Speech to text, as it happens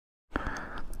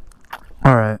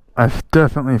Alright, I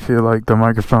definitely feel like the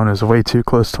microphone is way too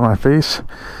close to my face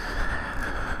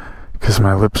because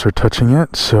my lips are touching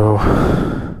it, so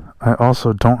I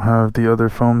also don't have the other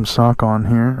foam sock on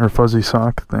here, or fuzzy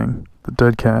sock thing, the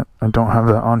dead cat. I don't have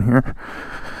that on here,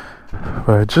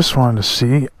 but I just wanted to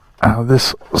see how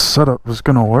this setup was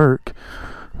going to work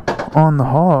on the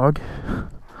hog.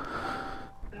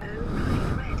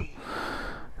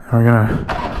 We're gonna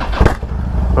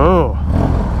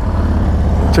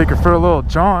take her for a little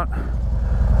jaunt.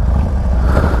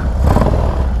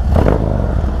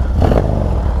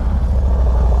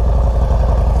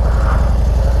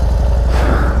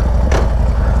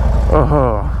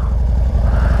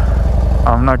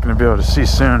 I'm not gonna be able to see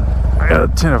soon. I got a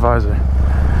tinted visor.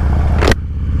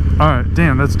 Alright,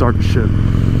 damn, that's dark as shit.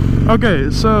 Okay,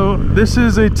 so this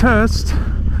is a test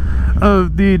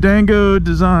of the Dango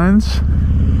Designs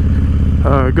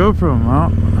GoPro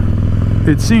mount.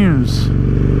 It seems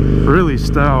really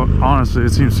stout, honestly.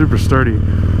 It seems super sturdy.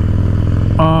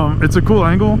 It's a cool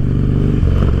angle.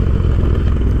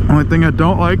 Only thing I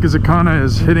don't like is it kind of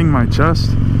is hitting my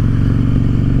chest,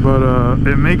 but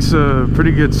it makes a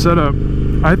pretty good setup,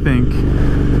 I think,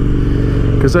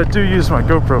 because I do use my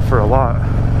GoPro for a lot.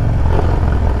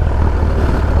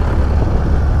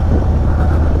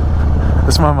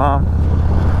 It's my mom.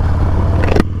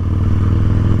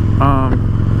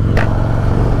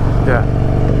 Yeah,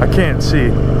 I can't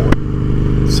see.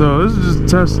 So this is just a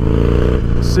test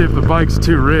to see if the bike's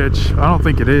too rich. I don't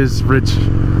think it is rich.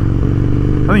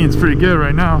 I think it's pretty good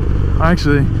right now,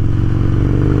 actually.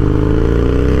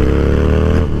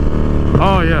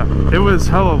 Oh yeah, it was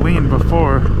hella lean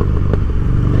before.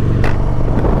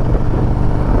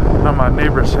 Now my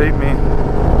neighbors hate me.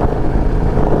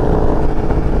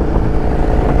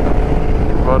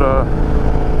 But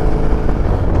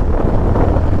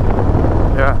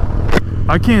yeah,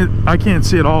 I can't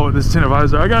see at all with this tinted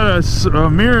visor. I got a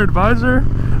mirrored visor.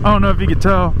 I don't know if you can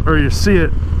tell or you see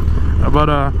it, but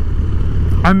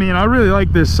I mean, I really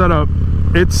like this setup.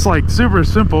 It's like super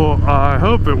simple. I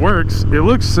hope it works. It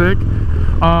looks sick.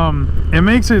 It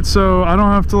makes it so I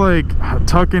don't have to like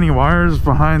tuck any wires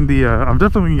behind the I'm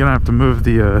definitely gonna have to move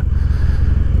the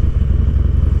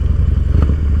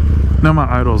now my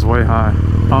idle's way high.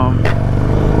 I'm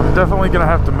definitely gonna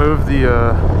have to move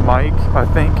the mic, I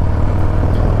think,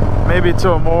 maybe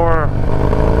to a more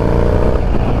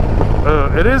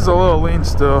it is a little lean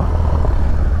still.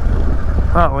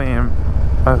 Not lean.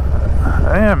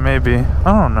 Yeah, maybe.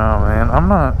 I don't know, man.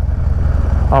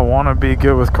 I want to be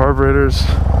good with carburetors.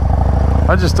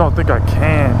 I just don't think I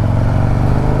can.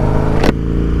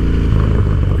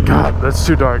 God, that's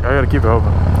too dark. I gotta keep it open.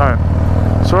 Alright.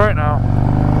 So right now,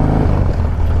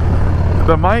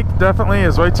 the mic definitely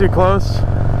is way too close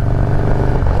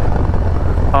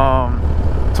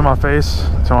to my face,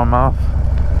 to my mouth.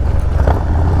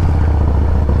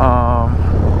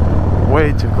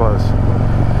 Way too close.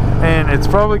 And it's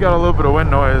probably got a little bit of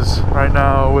wind noise right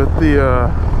now with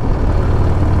the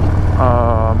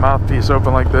mouthpiece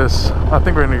open like this. I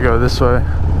think we're gonna go this way.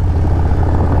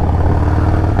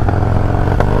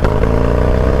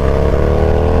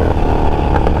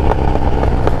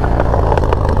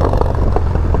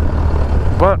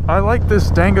 But I like this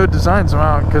Dango Designs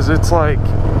mount because it's like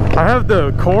I have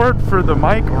the cord for the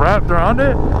mic wrapped around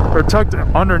it or tucked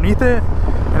underneath it,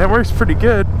 and it works pretty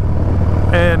good.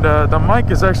 And the mic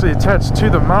is actually attached to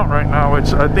the mount right now,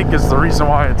 which I think is the reason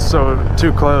why it's so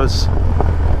too close.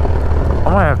 I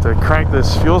might have to crank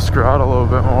this fuel screw out a little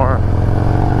bit more.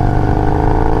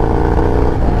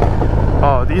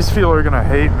 Oh, these people are gonna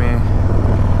hate me.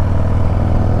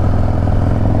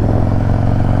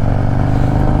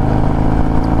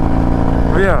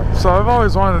 But yeah, so I've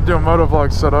always wanted to do a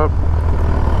motovlog setup,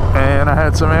 and I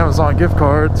had some Amazon gift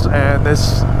cards, and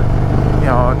this, you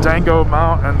know, Dango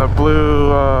mount and the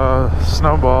blue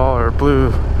snowball or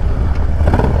blue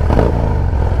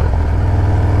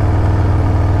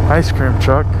ice cream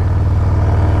truck.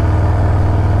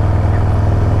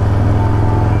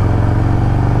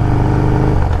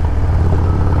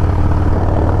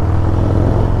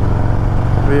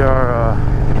 We are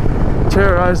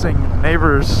terrorizing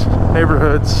neighborhoods,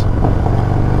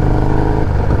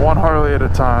 one Harley at a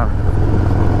time.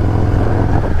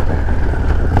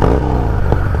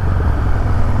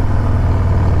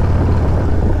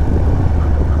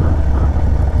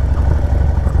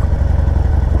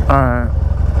 Alright,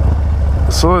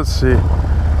 so let's see.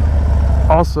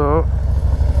 Also,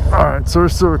 alright, so we're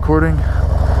still recording.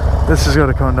 This has got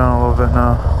to come down a little bit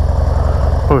now.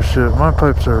 Oh shit, my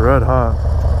pipes are red hot.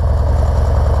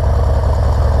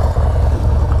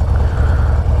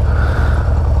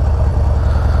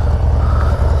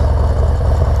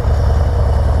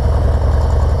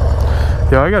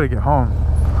 Yo, I gotta get home.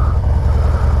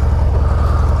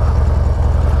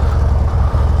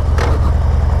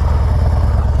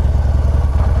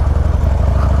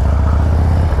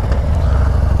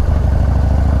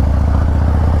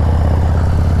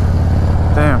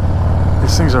 Damn,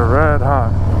 these things are red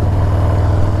hot.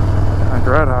 Like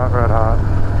red hot, red hot.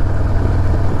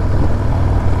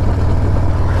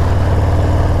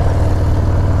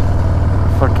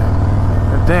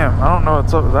 Fucking, damn, I don't know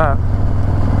what's up with that.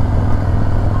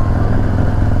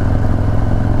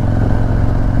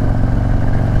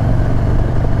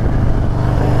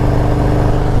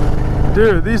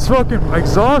 Dude, these fucking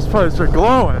exhaust pipes are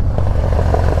glowing.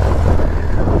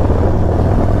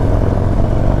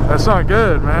 That's not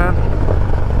good, man.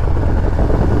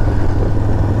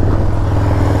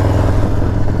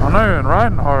 I'm not even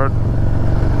riding hard.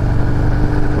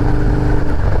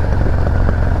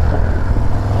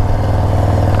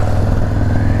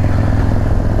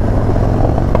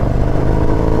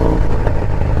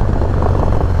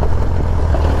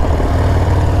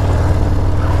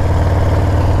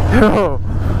 Yo,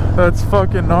 that's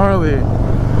fucking gnarly.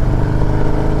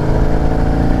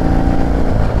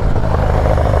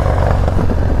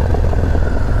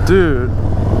 Dude,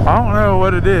 I don't know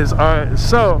what it is. Alright,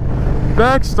 so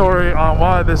backstory on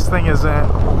why this thing it's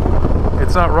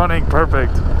not running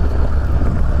perfect.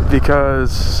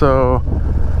 Because, so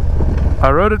I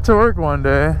rode it to work one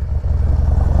day.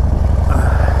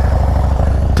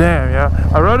 Damn,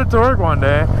 yeah. I rode it to work one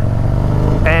day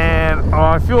and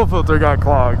my fuel filter got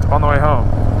clogged on the way home.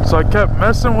 So I kept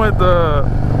messing with the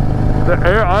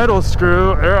air idle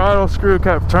screw. Air idle screw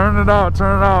kept turning it out,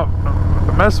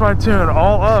 messed my tune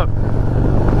all up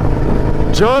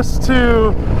just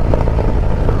to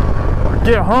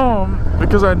get home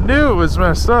because I knew it was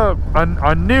messed up.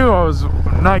 I knew I was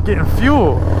not getting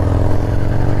fuel.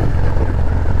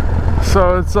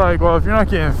 So it's like, well, if you're not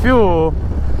getting fuel,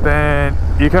 then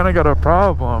you kind of got a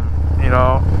problem, you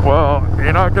know. Well,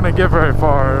 you're not gonna get very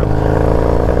far.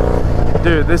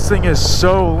 Dude, this thing is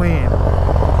so lean.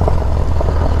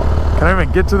 Can I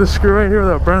even get to the screw right here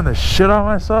without burning the shit out of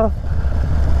myself?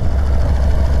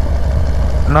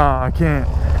 Nah, I can't.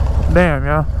 Damn,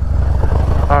 yeah.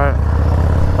 Alright,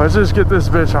 let's just get this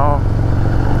bitch home.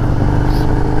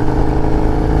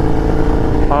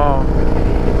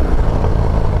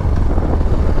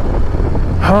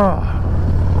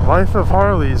 Life of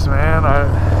Harleys, man.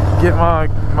 I get my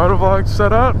motovlog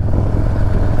set up,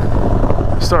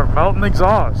 start melting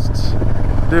exhausts.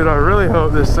 Dude, I really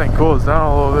hope this thing cools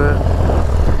down a little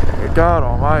bit. God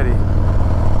almighty.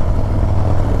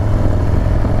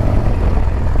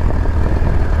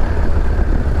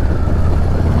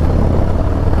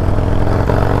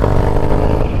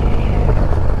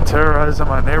 Terrorizing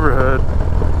my neighborhood.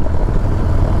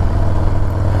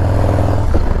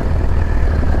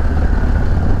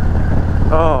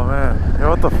 Oh man, yo,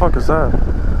 what the fuck is that?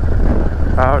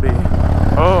 Howdy.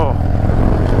 Oh.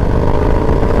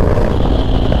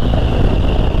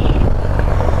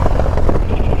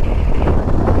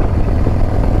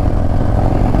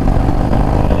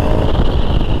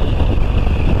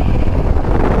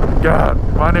 God,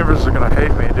 my neighbors are gonna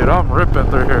hate me, dude. I'm ripping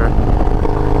through here.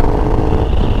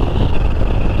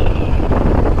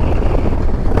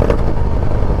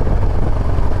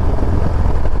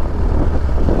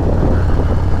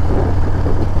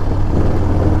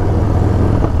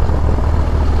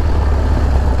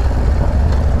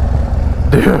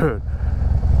 Dude,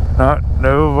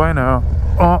 no bueno.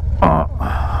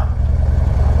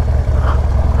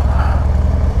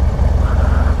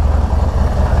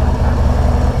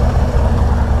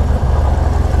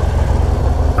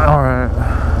 Alright.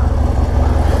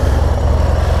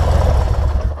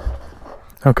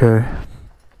 Okay.